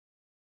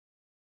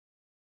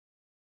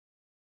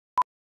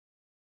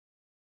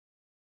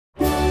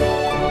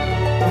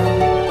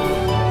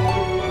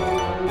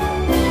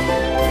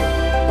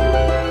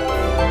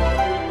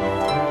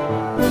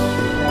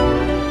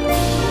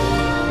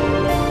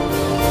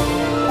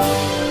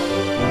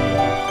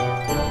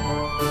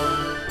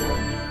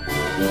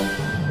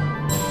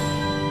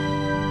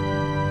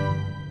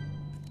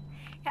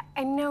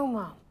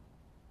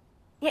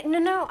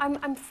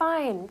I'm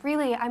fine.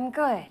 Really, I'm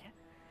good.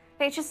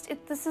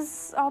 This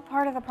is all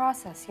part of the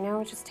process, you know?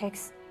 It just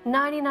takes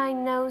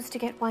 99 no's to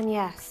get 1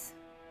 yes.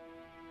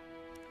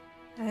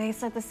 They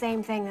said the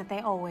same thing that they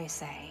always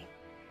say.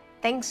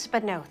 Thanks,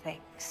 but no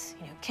thanks.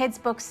 You know, kids'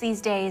 books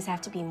these days have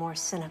to be more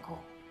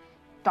cynical,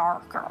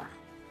 darker.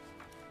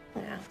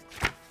 Yeah.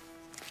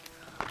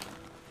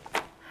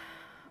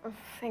 Oh,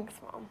 thanks,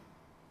 Mom.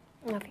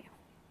 Love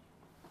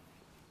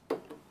you.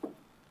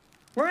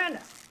 Miranda!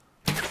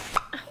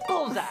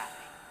 Bullseye!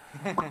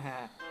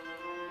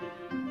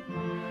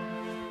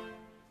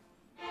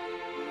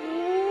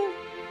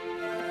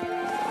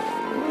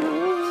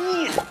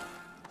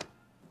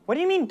 What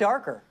do you mean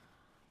darker?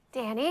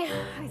 Danny,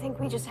 I think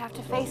we just have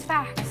to face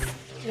facts.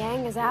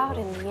 Yang is out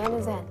and yin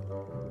is in.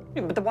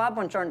 Yeah, but the Wild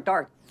Bunch aren't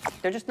dark.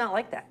 They're just not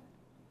like that.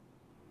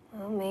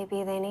 Well,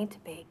 maybe they need to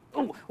be.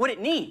 Oh, what it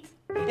needs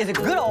is a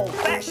good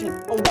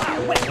old-fashioned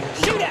Wild West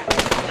shootout,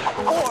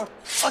 or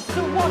a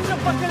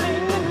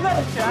swashbuckling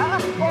adventure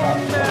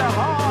on their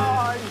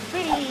high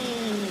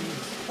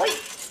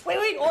seas.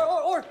 Wait,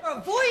 or a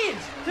voyage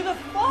to the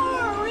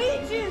far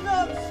reaches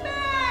of space.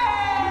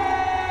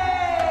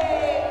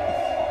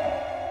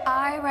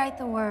 I write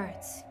the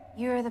words.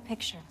 You're the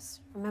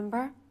pictures,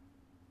 remember?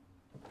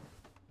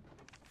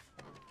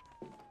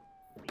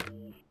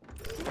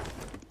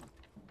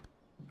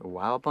 The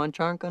Wild Bunch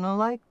aren't gonna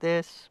like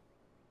this.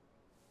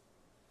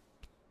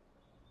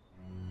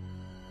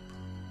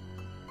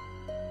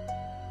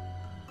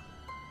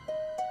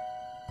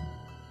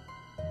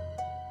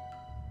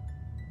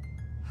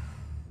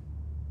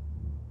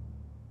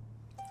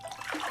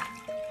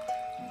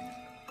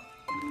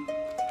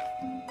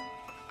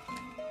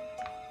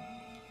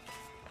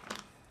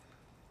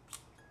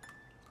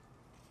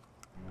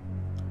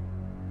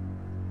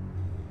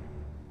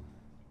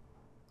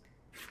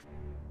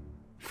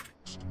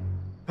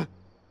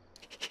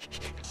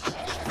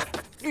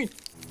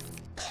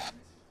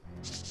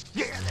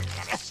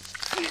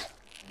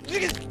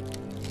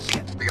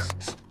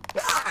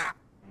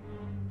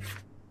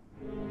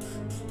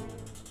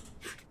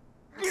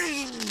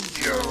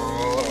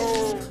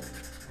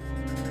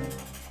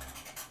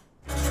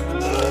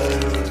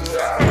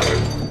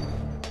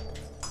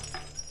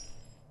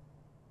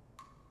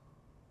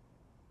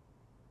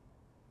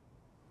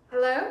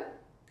 Hello?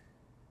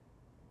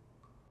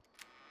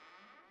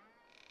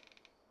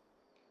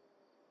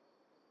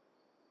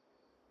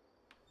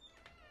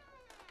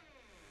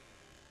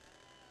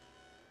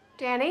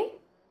 Danny?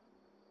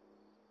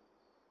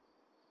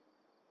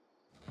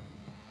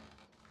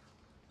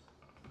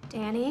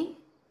 Danny,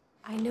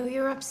 I know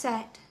you're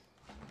upset,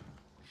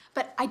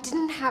 but I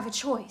didn't have a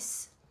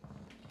choice.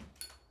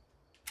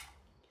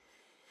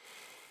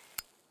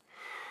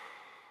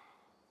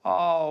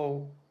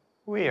 Oh,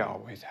 we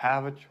always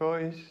have a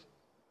choice.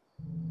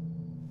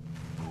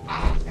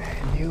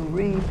 And you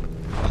reap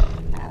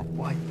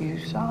what you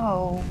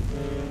sow.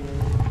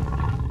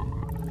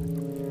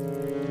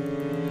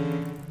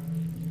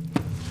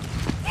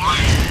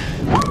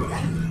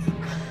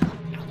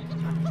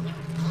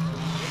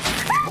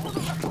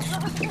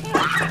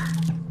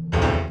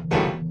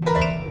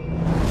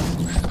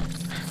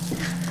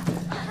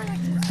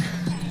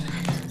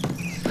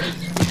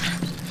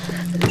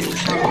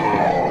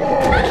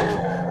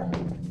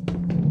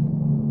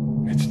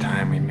 It's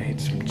time we made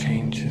some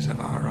changes of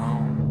our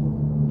own.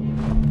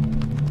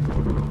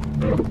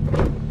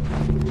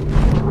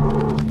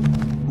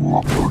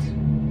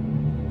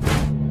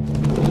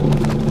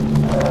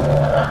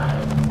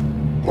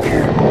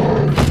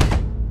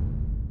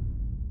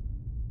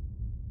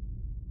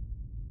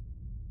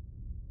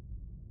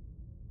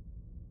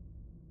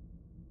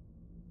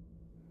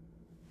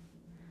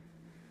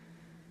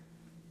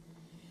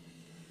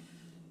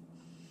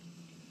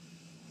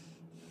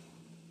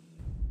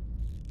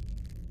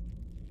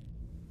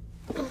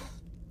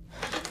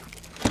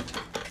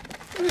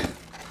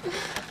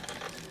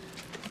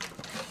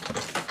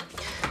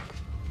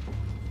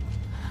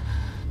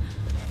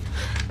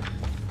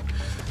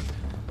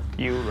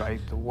 You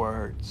write the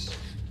words.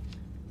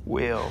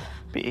 We'll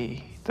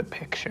be the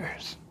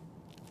pictures.